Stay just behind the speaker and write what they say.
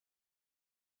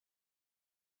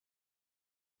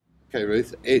Okay,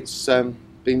 Ruth, it's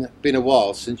been a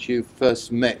while since you first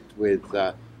met with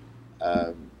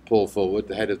Paul Forward,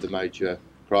 the head of the Major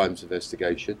Crimes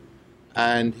Investigation,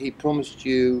 and he promised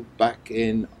you back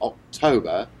in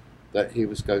October that he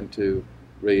was going to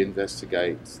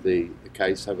re-investigate the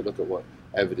case, have a look at what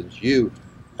evidence you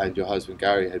and your husband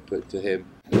Gary had put to him,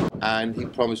 and he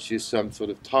promised you some sort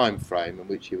of time frame in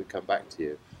which he would come back to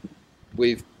you.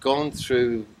 We've gone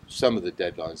through some of the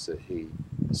deadlines that he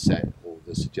set, or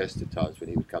the suggested times when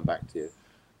he would come back to you.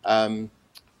 Um,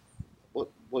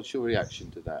 what's your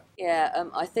reaction to that? Yeah,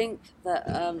 I think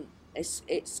that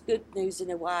it's good news in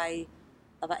a way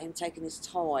about him taking his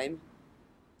time,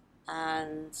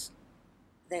 and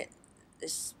that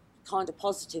it's kind of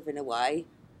positive in a way.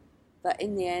 But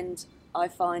in the end, I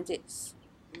find it's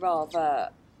rather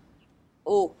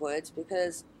awkward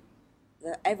because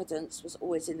the evidence was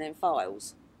always in them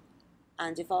files,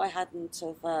 and if I hadn't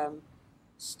have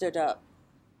stood up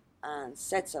and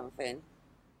said something,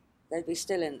 they'd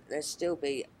still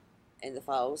be in the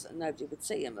files, and nobody would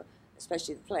see them,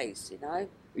 especially the police, you know.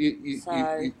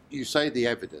 You say the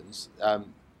evidence.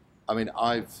 I mean,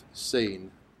 I've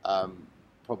seen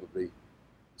probably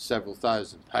several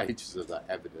thousand pages of that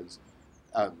evidence,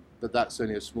 but that's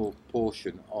only a small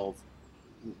portion of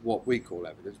what we call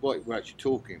evidence. What we're actually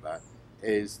talking about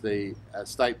is the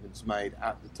statements made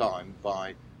at the time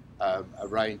by a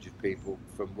range of people,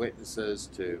 from witnesses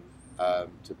to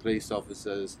police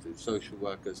officers to social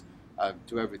workers,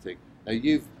 to everything. Now,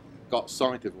 you've got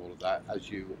sight of all of that,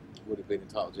 as you would have been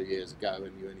entitled to years ago,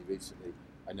 and you only recently,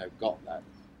 I know, got that.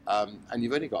 And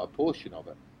you've only got a portion of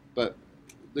it. But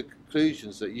the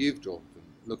conclusions that you've drawn from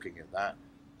looking at that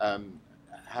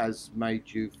has made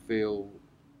you feel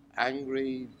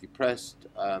angry, depressed,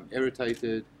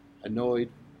 irritated, annoyed.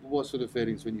 What sort of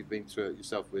feelings when you've been through it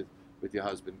yourself with your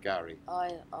husband Gary?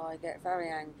 I get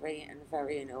very angry and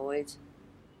very annoyed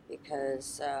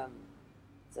because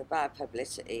the bad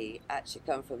publicity actually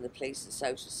come from the police and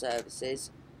social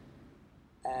services.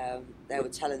 They were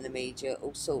telling the media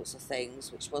all sorts of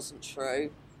things which wasn't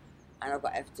true, and I've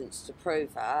got evidence to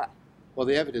prove that. Well,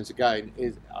 the evidence again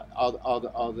is are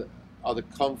the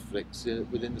conflicts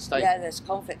within the statement? Yeah, there's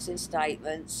conflicts in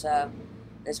statements.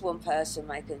 There's one person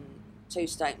making two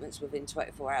statements within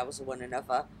 24 hours of one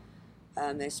another.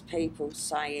 There's people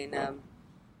saying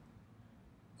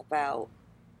about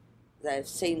they've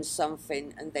seen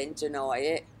something and then deny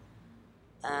it,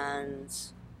 and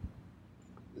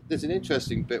there's an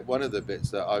interesting bit. One of the bits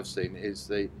that I've seen is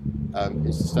the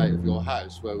state of your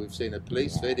house, where we've seen a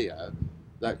police video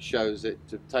that shows it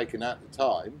to taken at the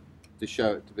time to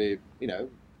show it to be, you know,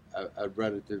 a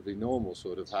relatively normal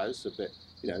sort of house, a bit,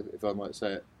 you know, if I might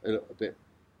say it, a bit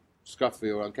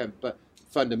scruffy or unkempt, but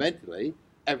fundamentally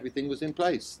everything was in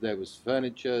place. There was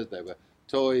furniture, there were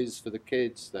toys for the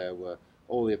kids, there were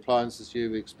all the appliances you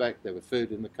would expect, there were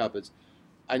food in the cupboards,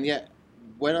 and yet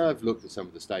when I've looked at some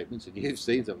of the statements, and you've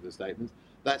seen some of the statements,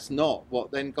 that's not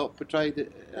what then got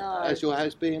portrayed as your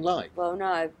house being like. Well,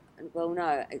 no,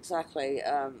 exactly.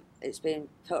 It's been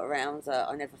put around that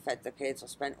I never fed the kids. I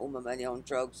spent all my money on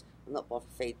drugs. I'm not bothered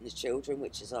feeding the children,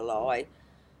 which is a lie.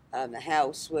 The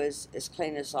house was as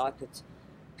clean as I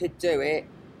could do it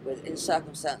in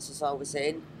circumstances I was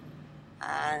in,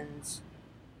 and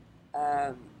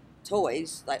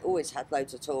toys. They always had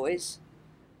loads of toys,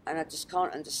 and I just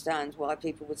can't understand why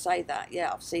people would say that.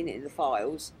 Yeah, I've seen it in the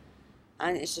files,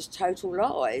 and it's just total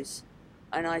lies.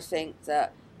 And I think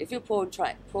that if you're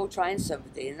portraying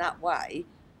somebody in that way,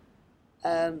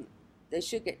 they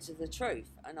should get to the truth,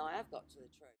 and I have got to the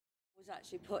truth. I was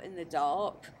actually put in the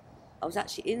dark. I was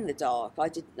actually in the dark. I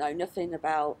didn't know nothing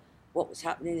about what was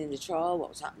happening in the trial, what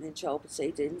was happening in trial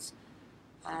proceedings,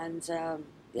 and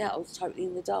yeah, I was totally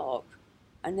in the dark.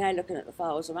 And now looking at the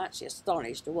files, I'm actually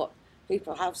astonished at what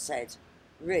people have said,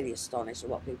 really astonished at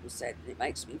what people said, and it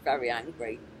makes me very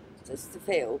angry just to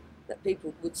feel that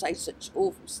people would say such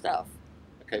awful stuff.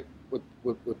 Okay,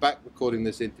 we're back recording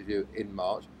this interview in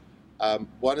March.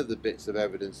 One of the bits of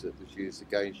evidence that was used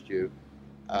against you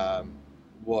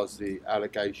was the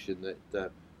allegation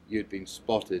that you'd been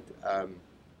spotted,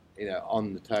 you know,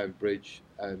 on the town bridge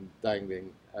and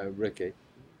dangling Rikki.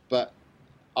 But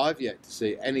I've yet to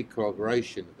see any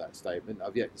corroboration of that statement.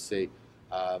 I've yet to see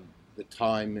the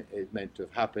time it meant to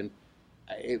have happened.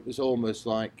 It was almost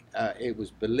like it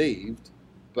was believed,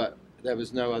 but there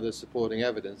was no other supporting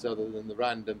evidence other than the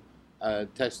random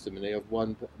testimony of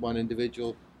one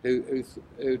individual who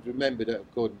remembered it,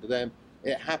 according to them,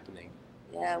 it happening.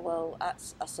 Yeah, well,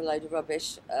 that's a load of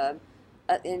rubbish.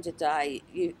 At the end of the day,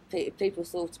 if people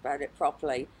thought about it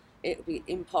properly, it would be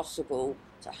impossible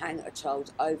to hang a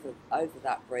child over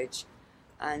that bridge.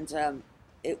 And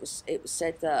it was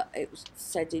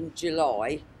said in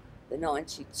July, the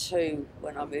 '92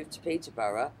 when I moved to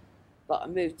Peterborough, but I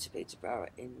moved to Peterborough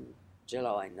in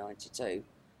July '92,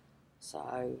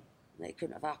 so it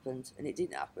couldn't have happened, and it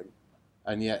didn't happen.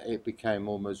 And yet it became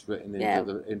almost written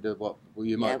into what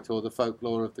you might call the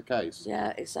folklore of the case.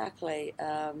 Yeah, exactly.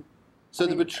 So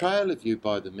the betrayal of you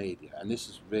by the media, and this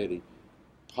is really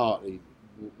partly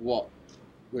what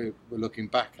we're looking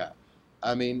back at.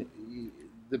 I mean,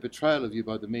 the betrayal of you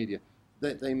by the media,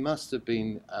 they must have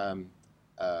been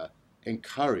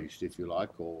encouraged, if you like,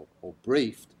 or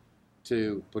briefed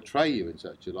to portray you in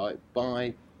such a light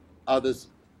by others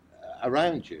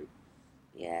around you.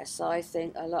 Yes, I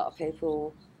think a lot of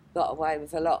people got away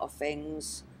with a lot of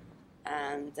things,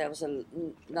 and there was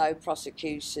no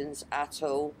prosecutions at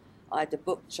all. I had a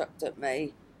book chucked at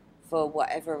me for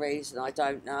whatever reason, I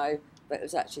don't know, but it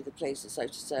was actually the police and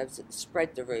social services that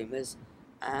spread the rumours,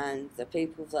 and the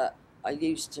people that I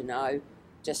used to know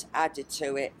just added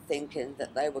to it, thinking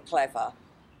that they were clever.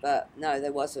 But no,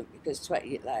 there wasn't, because 20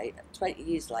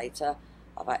 years later,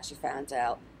 I've actually found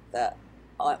out that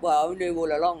I knew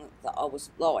all along that I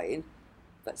was lying,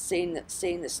 but seeing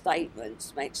the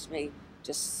statements makes me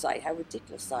just say how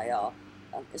ridiculous they are,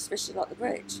 especially like the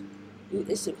bridge.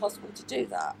 It's impossible to do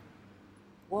that.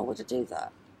 Why would I do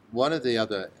that? One of the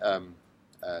other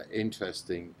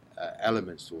interesting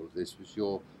elements to all of this was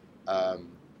your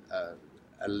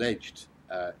alleged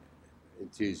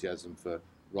enthusiasm for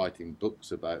writing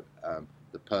books about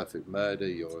the perfect murder,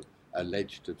 your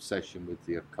alleged obsession with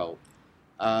the occult.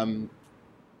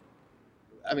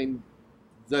 I mean,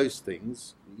 those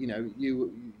things, you know,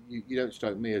 you don't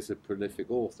strike me as a prolific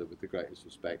author, with the greatest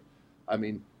respect. I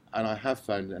mean, and I have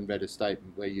found and read a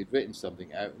statement where you'd written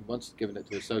something out and once given it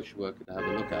to a social worker to have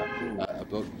a look at, a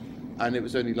book, and it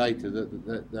was only later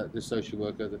that the social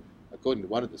worker, according to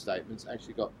one of the statements,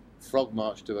 actually got frog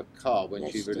marched to a car when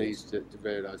she released it, to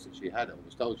realise that she had it, or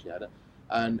was told she had it,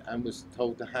 and was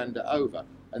told to hand it over.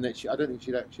 And then I don't think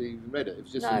she'd actually even read it. It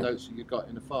was just some notes that you got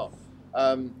in a file.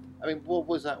 I mean, what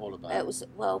was that all about? It was,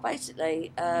 well,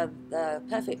 basically, the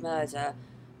perfect murder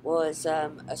was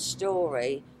a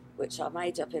story which I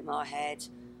made up in my head,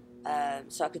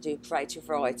 so I could do creative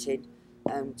writing,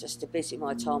 just to busy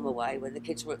my time away when the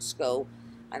kids were at school.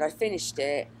 And I finished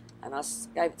it, and I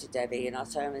gave it to Debbie, and I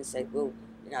turned her and said, well,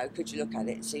 you know, could you look at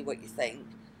it and see what you think?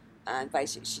 And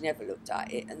basically she never looked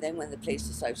at it. And then when the police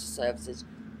and social services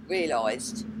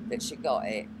realised that she got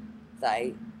it,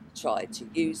 they tried to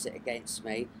use it against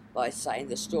me by saying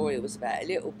the story was about a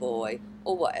little boy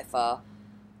or whatever,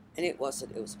 and it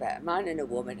wasn't. It was about a man and a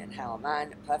woman, and how a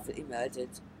man perfectly murdered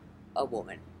a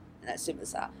woman, and that's simple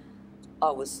as that.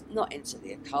 I was not into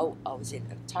the occult. I was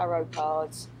into tarot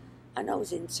cards, and I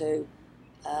was into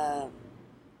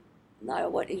no, I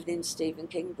wasn't even into Stephen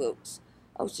King books.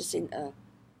 I was just into,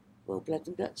 well, blood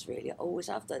and guts, really. I always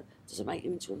have done. Doesn't make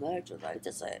you into a murderer, though,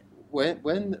 does it?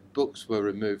 When books were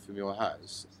removed from your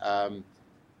house,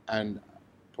 and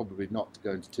probably not to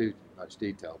go into too much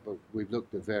detail, but we've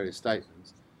looked at various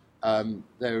statements,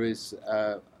 there is,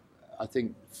 I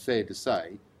think, fair to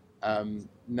say,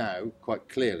 now, quite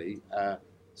clearly,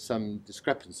 some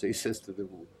discrepancies as to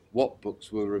what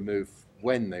books were removed,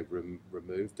 when they were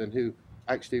removed, and who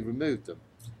actually removed them.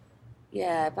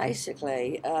 Yeah,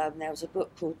 basically, there was a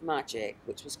book called Magic,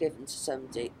 which was given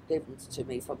to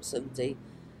me from somebody,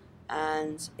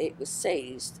 and it was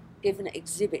seized, given an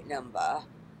exhibit number,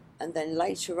 and then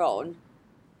later on,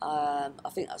 I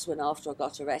think that's when after I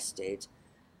got arrested,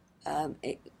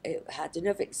 it had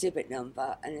another exhibit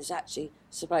number, and is actually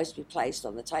supposed to be placed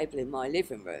on the table in my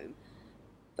living room,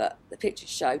 but the pictures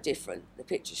show different. The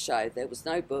pictures show there was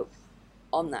no book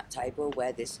on that table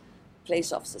where this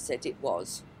police officer said it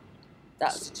was.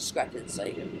 That was a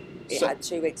discrepancy. It had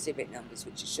two exhibit numbers,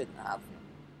 which it shouldn't have.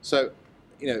 So,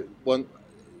 one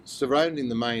surrounding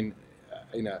the main,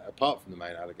 apart from the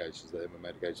main allegations that were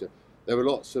made against you, there were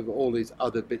lots of all these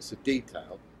other bits of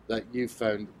detail that you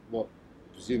found what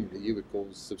presumably you would call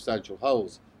substantial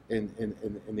holes in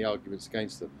the arguments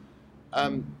against them.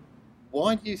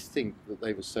 Why do you think that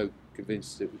they were so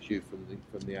convinced it was you from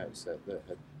the outset that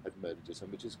had murdered your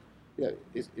son? Which is,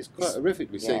 it's quite horrific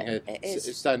to be sitting here,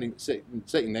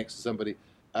 sitting next to somebody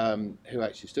who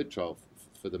actually stood trial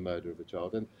for the murder of a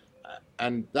child,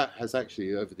 and that has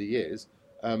actually over the years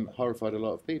horrified a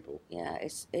lot of people. Yeah,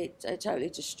 it totally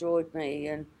destroyed me,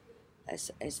 and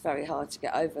it's very hard to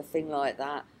get over a thing like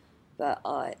that. But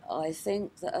I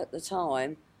think that at the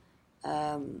time,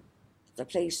 the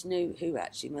police knew who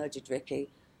actually murdered Rikki,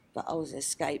 but I was a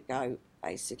scapegoat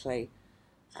basically,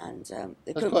 and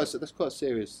that's quite a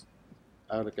serious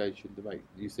allegation to make?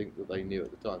 Do you think that they knew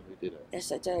at the time who did it?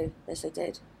 Yes, I do. Yes, I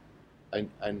did.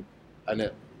 And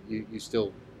you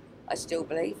still. I still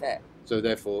believe it. So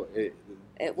therefore,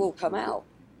 it will come out.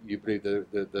 You believe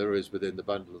that there is within the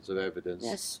bundles of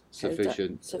evidence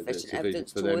sufficient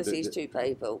evidence towards these two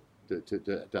people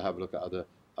to have a look at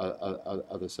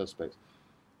other suspects.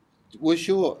 Was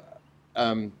your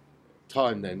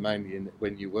time then mainly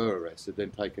when you were arrested,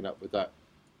 then taken up with that,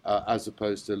 as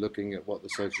opposed to looking at what the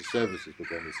social services were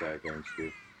going to say against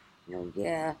you? Well,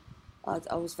 yeah,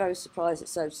 I was very surprised at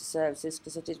social services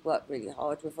because I did work really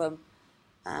hard with them,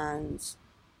 and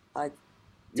I.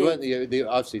 You weren't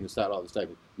I've seen the satellite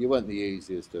statement. You weren't the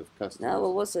easiest of customers. No,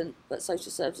 I wasn't. But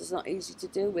social services is not easy to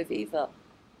deal with either.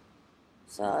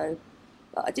 So,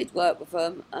 but I did work with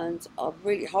them, and I'm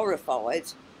really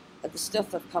horrified at the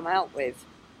stuff they've come out with.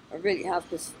 I really have,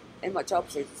 because in my job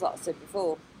seasons, like I said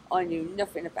before, I knew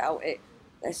nothing about it.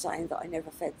 They're saying that I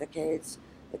never fed the kids.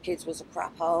 The kids was a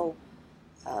crap hole.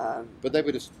 But they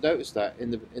would have noticed that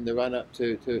in the run up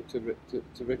to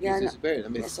Rikki's disappearance. I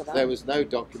mean, yes, there was no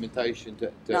documentation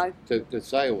to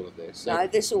say all of this. So. No,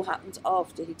 this all happened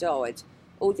after he died.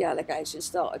 All the allegations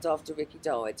started after Rikki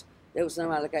died. There was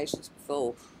no allegations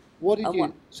before. What did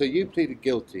you? So you pleaded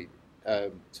guilty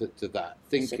to that,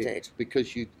 thinking yes, I did.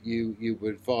 Because you were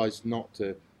advised not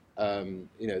to,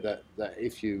 that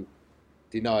if you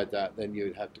denied that, then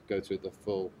you'd have to go through the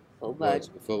full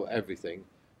everything.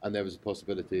 And there was a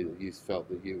possibility that you felt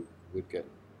that you would get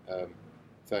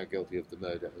found guilty of the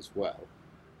murder as well.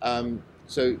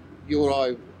 So your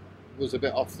eye was a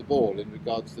bit off the ball in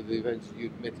regards to the events you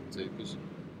admitted to, because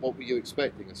what were you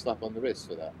expecting? A slap on the wrist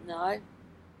for that? No,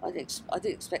 I didn't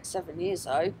expect 7 years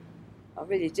though. I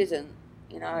really didn't.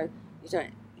 You don't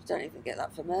even get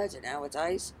that for murder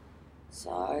nowadays.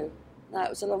 So no, it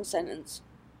was a long sentence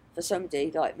for somebody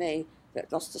like me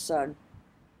that lost a son,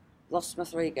 lost my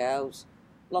 3 girls,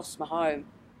 lost my home,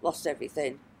 lost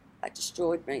everything. That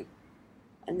destroyed me.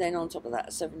 And then on top of that,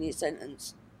 a 7-year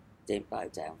sentence didn't go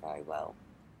down very well.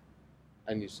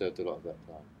 And you served a lot of that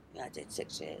time? Yeah, I did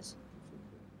 6 years.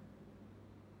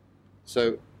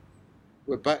 So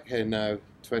we're back here now,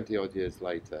 20 odd years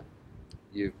later.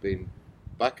 You've been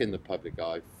back in the public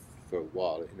eye for a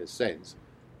while, in a sense,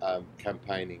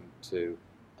 campaigning to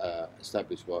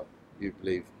establish what you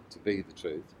believe to be the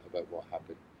truth about what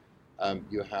happened.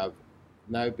 You have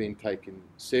now been taken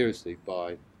seriously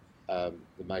by the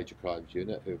Major Crimes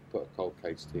Unit, who put a cold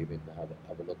case team in to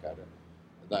have a look at it.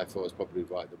 And therefore, it's probably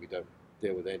right that we don't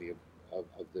deal with any of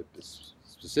the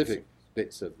specific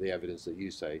bits of the evidence that you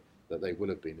say that they will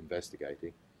have been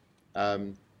investigating.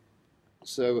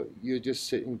 So you're just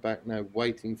sitting back now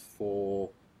waiting for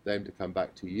them to come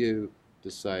back to you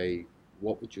to say,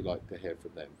 what would you like to hear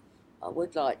from them? I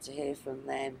would like to hear from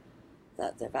them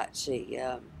that they've actually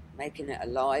making it a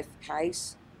live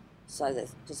case, so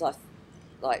that, because I've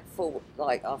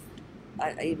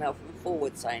an email from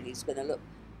Forward saying he's going to look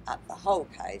at the whole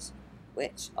case,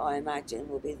 which I imagine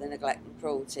will be the neglect and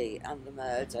cruelty and the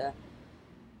murder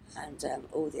and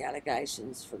all the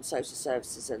allegations from social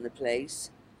services and the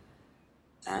police.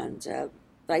 And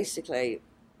basically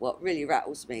what really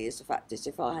rattles me is the fact that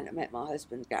if I hadn't met my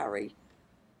husband Gary,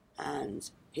 and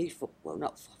he, well,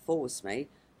 not forced me,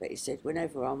 but he said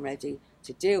whenever I'm ready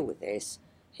to deal with this,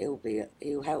 he'll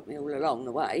help me all along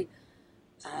the way.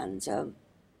 And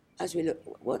as we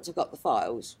look, once I got the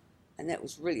files, and it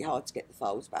was really hard to get the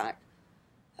files back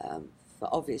for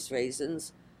obvious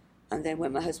reasons. And then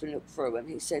when my husband looked through them,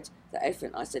 he said that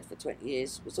everything I said for 20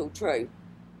 years was all true.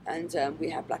 And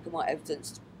we have black and white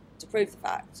evidence to prove the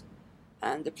fact.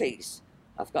 And the police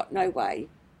have got no way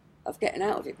of getting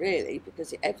out of it, really, because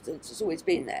the evidence has always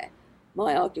been there.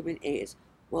 My argument is,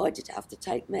 why did it have to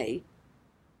take me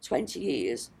 20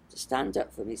 years to stand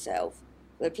up for myself,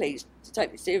 for the police to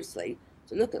take me seriously,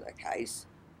 to look at the case,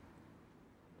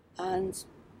 and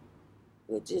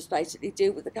would just basically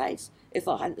deal with the case? If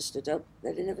I hadn't stood up,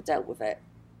 they'd have never dealt with it.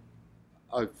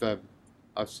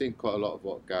 I've seen quite a lot of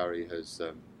what Gary has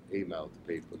emailed to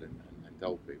people and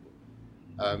told people.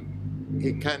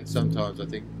 It can sometimes, I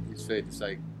think it's fair to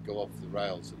say, go off the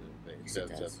rails a little bit in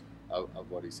terms of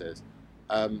what he says.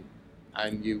 And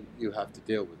you have to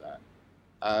deal with that.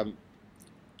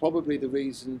 Probably the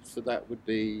reason for that would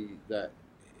be that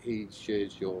he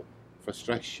shares your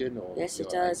frustration, or yes, he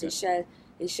does.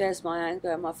 He shares my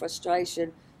anger and my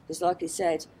frustration, because, like he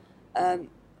said,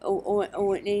 all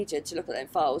it needed to look at them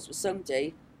files was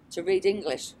somebody to read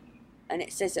English, and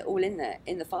it says it all in there,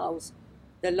 in the files,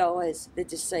 the lies, the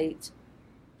deceit,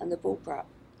 and the bullcrap.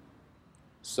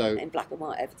 So, in black and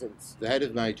white evidence. The head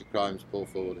of major crimes, Paul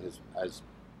Ford, has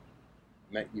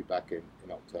met you back in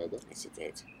October. Yes, he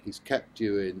did. He's kept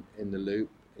you in the loop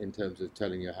in terms of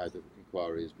telling you how the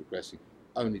inquiry is progressing,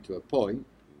 only to a point.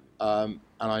 And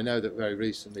I know that very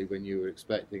recently, when you were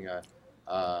expecting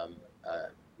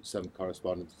some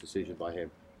correspondence decision by him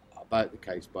about the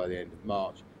case by the end of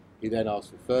March, he then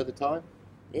asked for further time.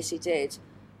 Yes, he did.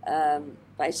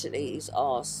 Basically, he's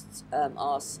asked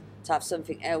to have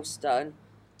something else done,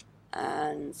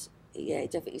 and yeah, he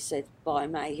definitely said by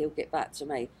May he'll get back to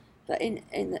me. But in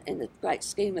the great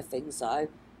scheme of things, though, it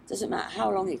doesn't matter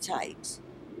how long it takes,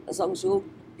 as long as we all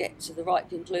get to the right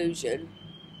conclusion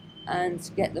and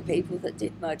get the people that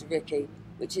did murder Rikki,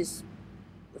 which is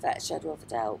without a shadow of a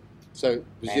doubt. So,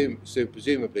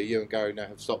 presumably, you and Gary now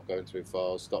have stopped going through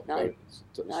files. No,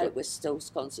 we're still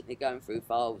constantly going through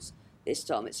files. This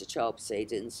time it's a child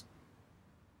proceedings.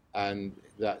 And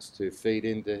that's to feed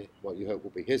into what you hope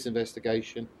will be his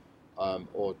investigation,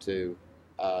 or to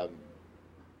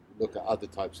look at other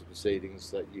types of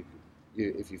proceedings that you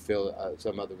if you feel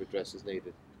some other redress is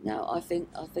needed. No, I think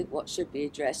what should be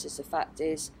addressed is the fact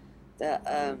is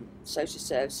that social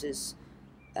services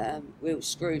really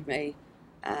screwed me,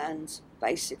 and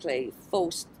basically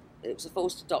it was a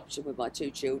forced adoption with my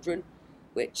 2 children,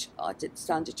 which I didn't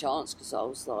stand a chance because I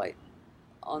was like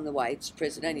on the way to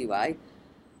prison anyway.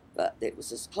 But it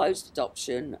was a closed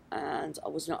adoption, and I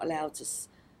was not allowed to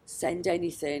send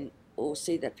anything or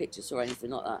see their pictures or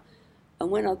anything like that.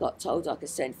 And when I got told I could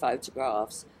send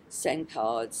photographs, send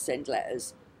cards, send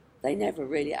letters, they never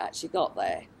really actually got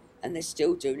there, and they're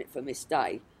still doing it from this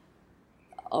day.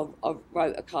 I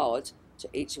wrote a card to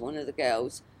each one of the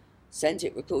girls, sent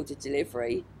it recorded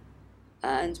delivery,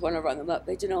 and when I rang them up,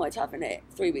 they denied having it.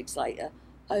 3 weeks later,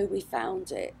 oh, we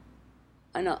found it.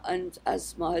 And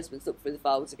as my husband's looked through the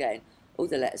files again, all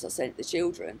the letters I sent the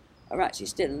children are actually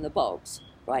still in the box,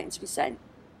 waiting to be sent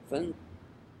from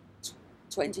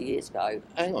 20 years ago.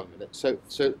 Hang on a minute. So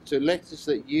letters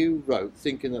that you wrote,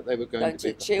 thinking that they were going to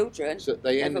be children. So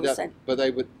they ended up,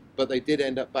 but they did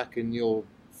end up back in your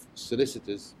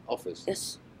solicitor's office.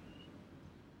 Yes.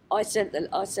 I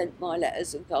sent my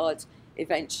letters and cards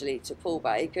eventually to Paul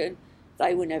Bacon.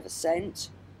 They were never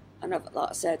sent. And like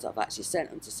I said, I've actually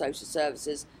sent them to social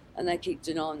services, and they keep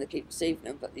denying they keep receiving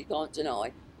them, but you can't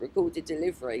deny recorded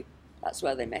delivery. That's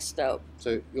where they messed up.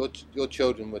 So your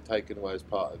children were taken away as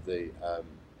part of the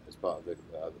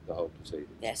whole proceedings.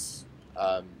 Yes.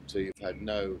 So you've had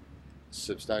no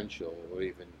substantial or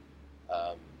even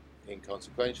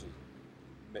inconsequential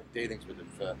dealings with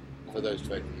them for those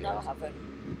 20 years. No, I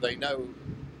haven't. They know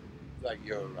that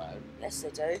you're around. Yes, they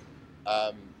do.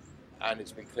 And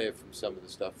it's been clear from some of the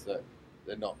stuff that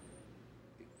they're not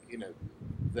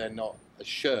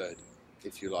assured,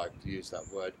 if you like to use that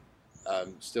word,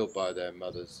 still by their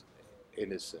mother's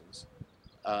innocence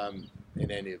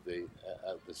in any of the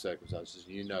circumstances.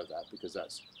 You know that because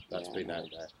that's been out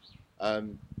there.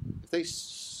 If they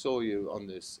saw you on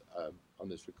this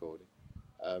recording,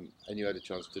 and you had a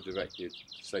chance to direct you to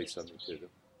say something to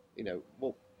them,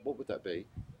 what would that be?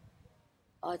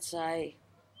 I'd say,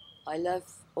 I love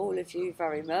all of you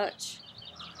very much,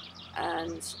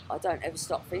 and I don't ever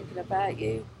stop thinking about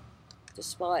you,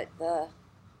 despite the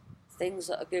things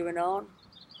that are going on.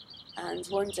 And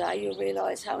one day you'll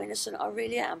realise how innocent I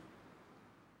really am.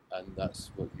 And that's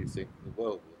what you think the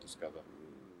world will discover.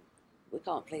 We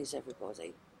can't please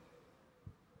everybody.